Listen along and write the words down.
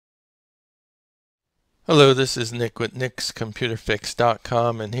Hello, this is Nick with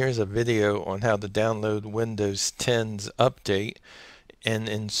nickscomputerfix.com, and here's a video on how to download Windows 10's update and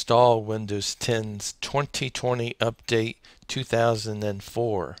install Windows 10's 2020 Update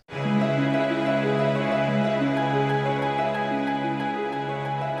 2004.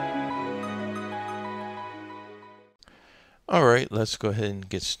 Alright, let's go ahead and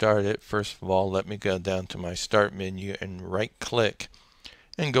get started. First of all, let me go down to my Start menu and right click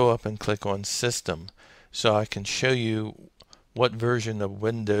and go up and click on System, so I can show you what version of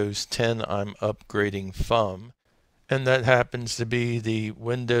Windows 10 I'm upgrading from. And that happens to be the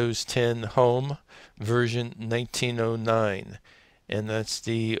Windows 10 Home version 1909. And that's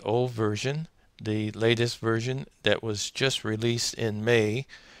the old version. The latest version that was just released in May,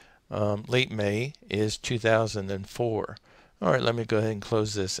 late May, is 2004. Alright, let me go ahead and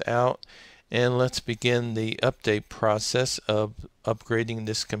close this out. And let's begin the update process of upgrading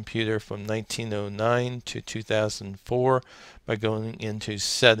this computer from 1909 to 2004 by going into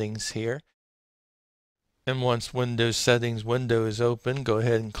Settings here. And once Windows Settings window is open, go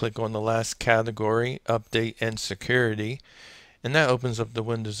ahead and click on the last category, Update and Security, and that opens up the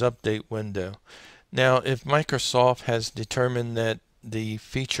Windows Update window. Now, if Microsoft has determined that the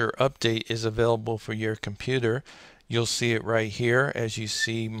feature update is available for your computer, you'll see it right here. As you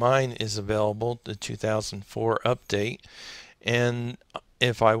see, mine is available, the 2004 update. And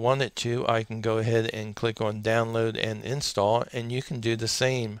if I wanted to, I can go ahead and click on download and install, and you can do the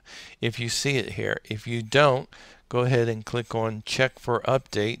same if you see it here. If you don't, go ahead and click on check for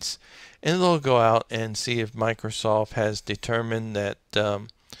updates, and it'll go out and see if Microsoft has determined that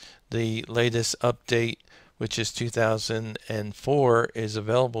the latest update, which is 2004, is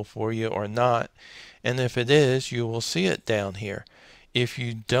available for you or not. And if it is, you will see it down here. If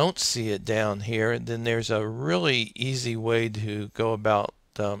you don't see it down here, then there's a really easy way to go about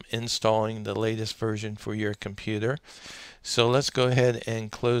installing the latest version for your computer. So let's go ahead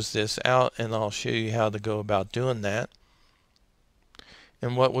and close this out, and I'll show you how to go about doing that.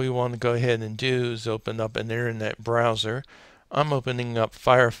 And what we want to go ahead and do is open up an internet browser. I'm opening up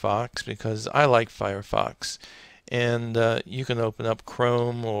Firefox because I like Firefox. And you can open up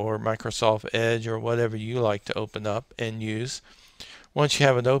Chrome or Microsoft Edge or whatever you like to open up and use. Once you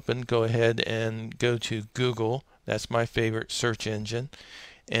have it open, go ahead and go to Google. That's my favorite search engine.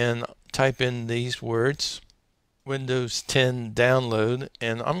 And type in these words, Windows 10 download.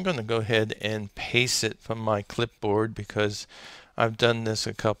 And I'm going to go ahead and paste it from my clipboard because I've done this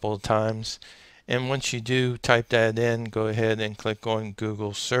a couple of times. And once you do type that in, go ahead and click on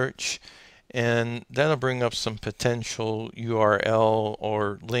Google search. And that'll bring up some potential URL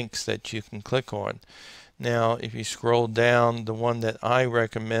or links that you can click on. Now, if you scroll down, the one that I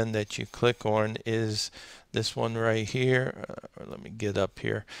recommend that you click on is this one right here. Let me get up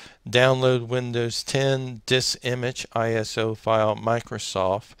here. Download Windows 10 Disk Image ISO File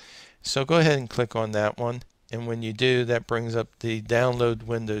Microsoft. So go ahead and click on that one. And when you do, that brings up the Download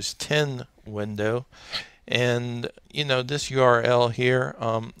Windows 10 window. And you know, this URL here,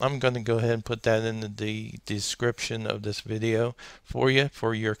 I'm going to go ahead and put that in the description of this video for you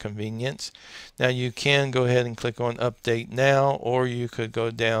for your convenience. Now you can go ahead and click on Update Now, or you could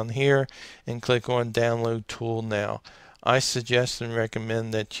go down here and click on Download Tool Now. I suggest and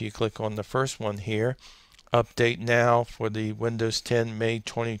recommend that you click on the first one here, Update Now, for the Windows 10 May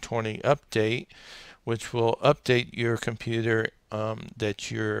 2020 update, which will update your computer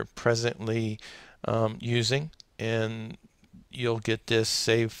that you're presently using, and you'll get this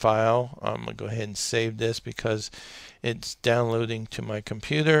save file. I'm gonna go ahead and save this because it's downloading to my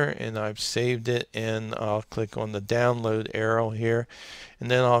computer, and I've saved it. And I'll click on the download arrow here, and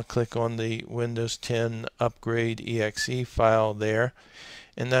then I'll click on the Windows 10 upgrade exe file there,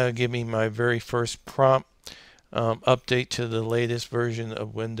 and that'll give me my very first prompt, update to the latest version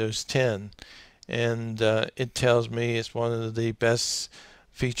of Windows 10. And it tells me it's one of the best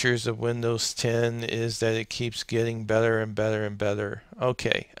features of Windows 10 is that it keeps getting better and better and better.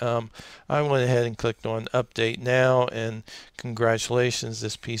 Okay, I went ahead and clicked on Update Now, and congratulations,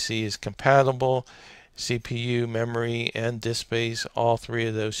 this PC is compatible. CPU, memory, and disk space, all three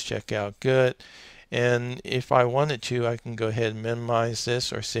of those check out good. And if I wanted to, I can go ahead and minimize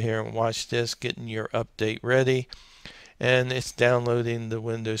this or sit here and watch this, getting your update ready. And it's downloading the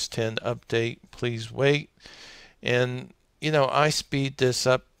Windows 10 update. Please wait. And you know, I speed this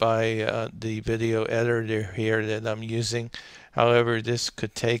up by the video editor here that I'm using. However, this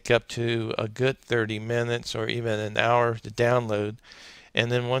could take up to a good 30 minutes or even an hour to download.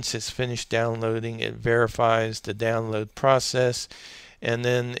 And then once it's finished downloading, it verifies the download process, and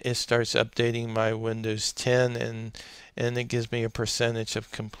then it starts updating my Windows 10, and and it gives me a percentage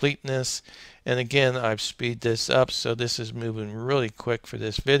of completeness. And again, I've speeded this up, so this is moving really quick for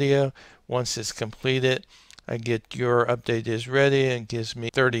this video. Once it's completed, I get your update is ready, and it gives me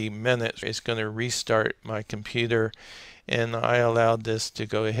 30 minutes. It's going to restart my computer, and I allowed this to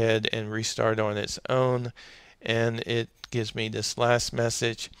go ahead and restart on its own, and it gives me this last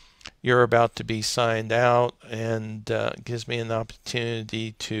message: you're about to be signed out, and gives me an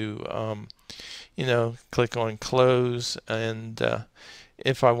opportunity to click on close, and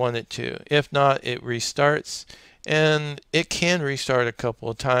if I wanted to. If not, it restarts, and it can restart a couple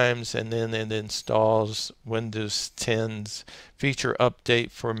of times, and then it installs Windows 10's feature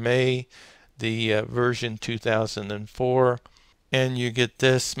update for May, the version 2004. And you get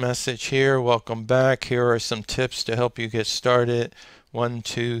this message here: welcome back. Here are some tips to help you get started. 1,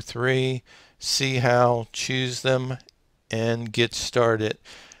 2, 3. See how, choose them, and get started.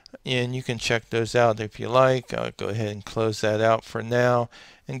 And you can check those out if you like. I'll go ahead and close that out for now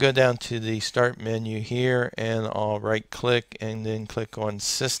and go down to the start menu here, and I'll right click and then click on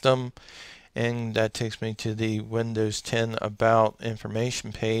System, and that takes me to the Windows 10 About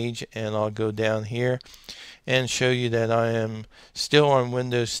information page. And I'll go down here and show you that I am still on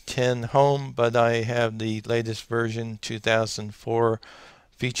Windows 10 Home, but I have the latest version 2004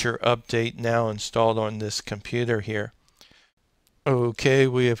 feature update now installed on this computer here. Okay,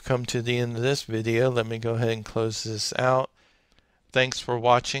 we have come to the end of this video. Let me go ahead and close this out. Thanks for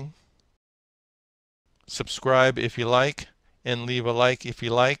watching. Subscribe if you like, and leave a like if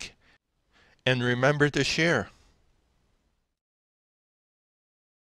you like, and remember to share.